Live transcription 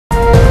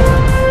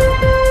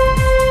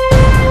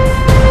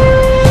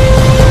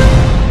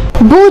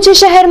ભુજ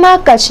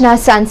શહેરમાં કચ્છના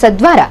સાંસદ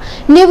દ્વારા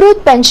નિવૃત્ત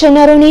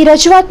પેન્શનરોની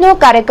રજૂઆતનો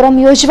કાર્યક્રમ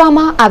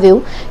યોજવામાં આવ્યો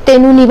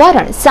તેનું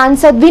નિવારણ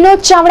સાંસદ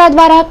વિનોદ ચાવડા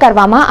દ્વારા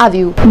કરવામાં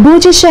આવ્યું।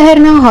 ભુજ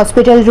શહેરના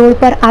હોસ્પિટલ રોડ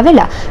પર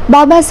આવેલા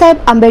બાબા સાહેબ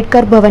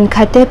આંબેડકર ભવન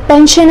ખાતે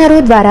પેન્શનરો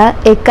દ્વારા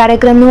એક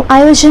કાર્યક્રમનું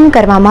આયોજન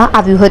કરવામાં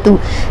આવ્યું હતું,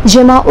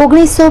 જેમાં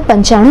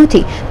 1995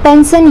 થી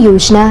પેન્શન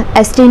યોજના,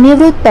 એસટી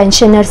નિવૃત્ત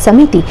પેન્શનર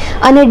સમિતિ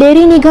અને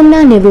ડેરી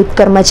નિગમના નિવૃત્ત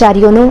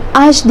કર્મચારીઓનો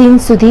આજ દિન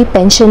સુધી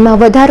પેન્શનમાં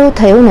વધારો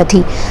થયો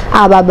નથી।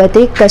 આ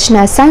બાબતે કચ્છના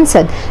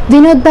સાંસદ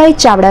વિનોદભાઈ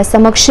ચાવડા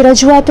સમક્ષ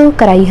રજૂઆતો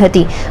કરાઈ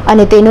હતી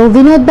અને તેનો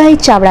વિનોદભાઈ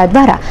ચાવડા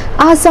દ્વારા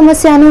આ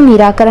સમસ્યાનું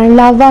નિરાકરણ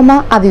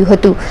લાવવામાં આવ્યું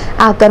હતું।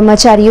 આ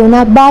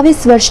કર્મચારીઓના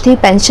 22 વર્ષથી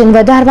પેન્શન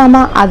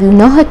વધારવામાં આવ્યું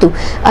ન હતું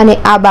અને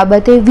આ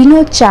બાબતે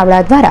વિનોદ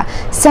ચાવડા દ્વારા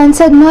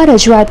સંસદમાં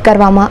રજૂઆત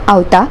કરવામાં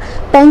આવતા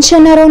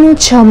પેન્શનરોનું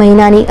 6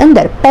 મહિનાની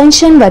અંદર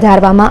પેન્શન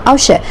વધારવામાં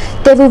આવશે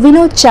તેવું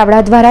વિનોદ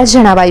ચાવડા દ્વારા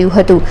જણાવાયું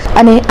હતું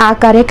અને આ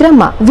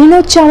કાર્યક્રમમાં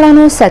વિનોદ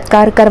ચાવડાનો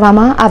સત્કાર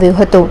કરવામાં આવ્યો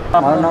હતો।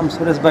 મારું નામ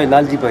સુરેશભાઈ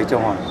લાલજીભાઈ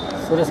ચૌહાણ,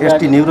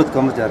 એસટી નિવૃત્ત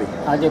કર્મચારી।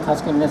 આજે ખાસ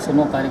કરીને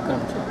શેનો કાર્યક્રમ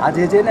છે?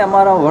 આજે છે ને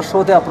અમારા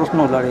વર્ષોથી આ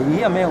પ્રશ્નો લડે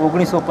એ અમે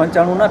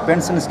 1995ના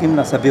પેન્શન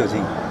સ્કીમના સભ્યો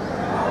છીએ।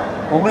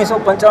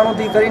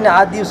 1995થી કરીને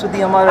આ દિવસ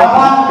સુધી અમારે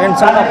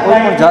પેન્શનમાં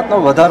કોઈ પણ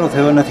જાતનો વધારો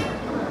થયો નથી।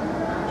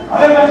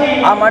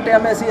 આ માટે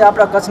અમે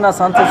આપણા કચ્છના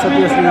સાંસદ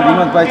સભ્ય શ્રી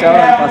વિનોદભાઈ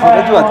ચાવડા પાસે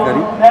રજૂઆત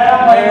કરી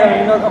અને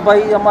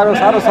વિનોદભાઈ અમારો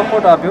સારો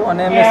સપોર્ટ આપ્યો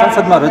અને અમે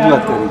સંસદમાં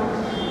રજૂઆત કરી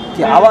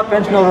કે આવા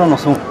પેન્શનરોનો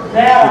શું,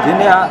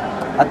 જેને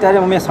અત્યારે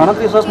મેં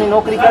 37 વર્ષની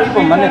નોકરી કરી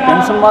પણ મને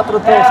પેન્શન માત્ર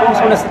તો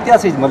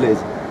 1687 જ મળે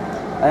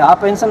છે। આ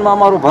પેન્શનમાં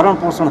અમારું ભરણ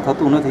પોષણ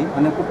થતું નથી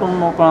અને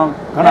કુટુંબનો પણ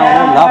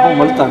ઘણા લાભો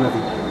મળતા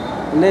નથી।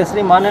 એટલે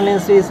શ્રી માનનીય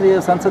શ્રી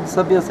સંસદ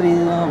સભ્ય શ્રી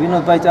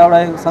વિનોદભાઈ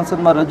ચાવડાએ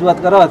સંસદમાં રજૂઆત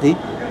કરવાથી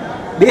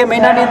 2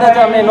 મહિનાની અંદર જ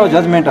અમે એનો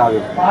જજમેન્ટ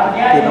આવ્યો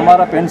કે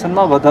તમારા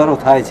પેન્શનમાં વધારો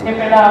થાય છે।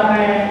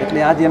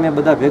 એટલે આજે અમે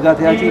બધા ભેગા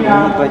થયા છીએ,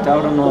 વિનોદભાઈ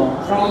ચાવડાનો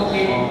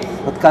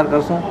સત્કાર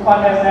કરશું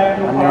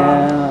અને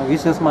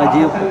વિશેષમાં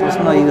જે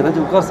પ્રશ્ન એ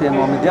રજૂ કરશે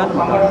એનું અમે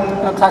ધ્યાનમાં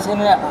રાખીશું। ખાસ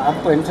કરીને આ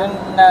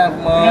પેન્શનના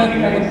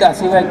મુદ્દા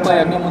સિવાય કોઈ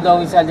અન્ય મુદ્દાઓ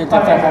વિશે આજે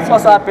ચર્ચા થશે?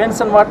 બસ આ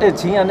પેન્શન માટે જ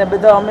છીએ અને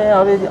બધા અમે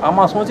હવે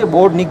આમાં શું છે,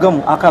 બોર્ડ નિગમ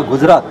આખા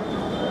ગુજરાત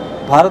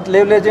ભારત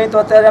લેવલે જઈએ તો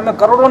અત્યારે અમે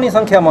કરોડોની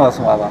સંખ્યામાં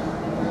હશું આવા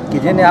કે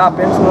જેને આ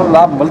પેન્શનનો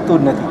લાભ મળતો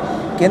જ નથી।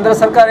 કેન્દ્ર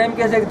સરકાર એમ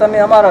કહે છે કે તમે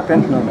અમારા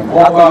પેન્શનર નથી,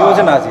 આ તો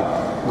યોજના છે।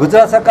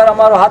 ગુજરાત સરકાર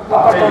અમારો હાથ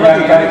પકડતો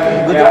નથી,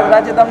 તમે ગુજરાત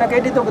રાજ્ય તમને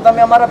કહી દીધું કે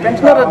તમે અમારા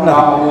પેન્શનર જ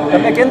નથી,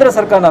 તમે કેન્દ્ર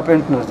સરકારના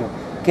પેન્શનર છો।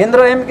 કેન્દ્ર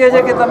એમ કહે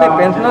છે કે તમે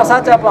પેન્શનર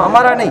સાચા પણ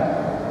અમારા નહીં,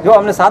 જો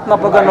અમને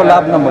 7મા પગારનો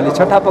લાભ ન મળે,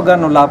 6ઠા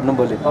પગારનો લાભ ન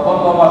મળે।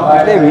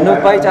 એટલે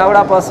વિનોદભાઈ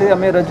ચાવડા પાસે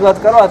અમે રજૂઆત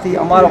કરવાથી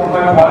અમારો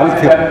પ્રશ્નનો હલ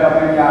થયો।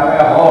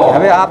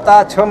 હવે આવતા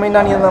 6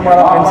 મહિનાની અંદર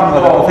અમારા પેન્શન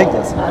વધારો થઈ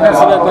જશે। આના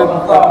સિવાય કોઈ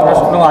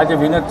પ્રશ્નો આજે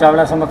વિનોદ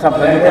ચાવડા સમક્ષ આપ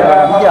રજૂ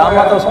કરવા?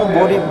 આમાં તો શું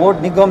બોર્ડ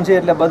નિગમ છે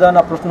એટલે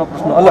બધાના પ્રશ્નો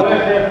અલગ।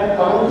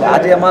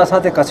 આજે અમારા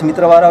સાથે કચ્છ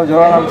મિત્રવાળાઓ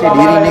જોડાણા છે,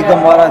 ડેરી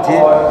નિગમવાળા છે,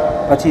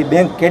 પછી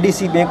બેંક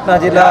કેડીસી બેંકના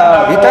જેટલા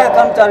રિટાયર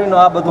કર્મચારીનો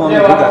આ બધું અમે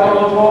ભેગા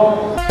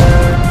કર્યું।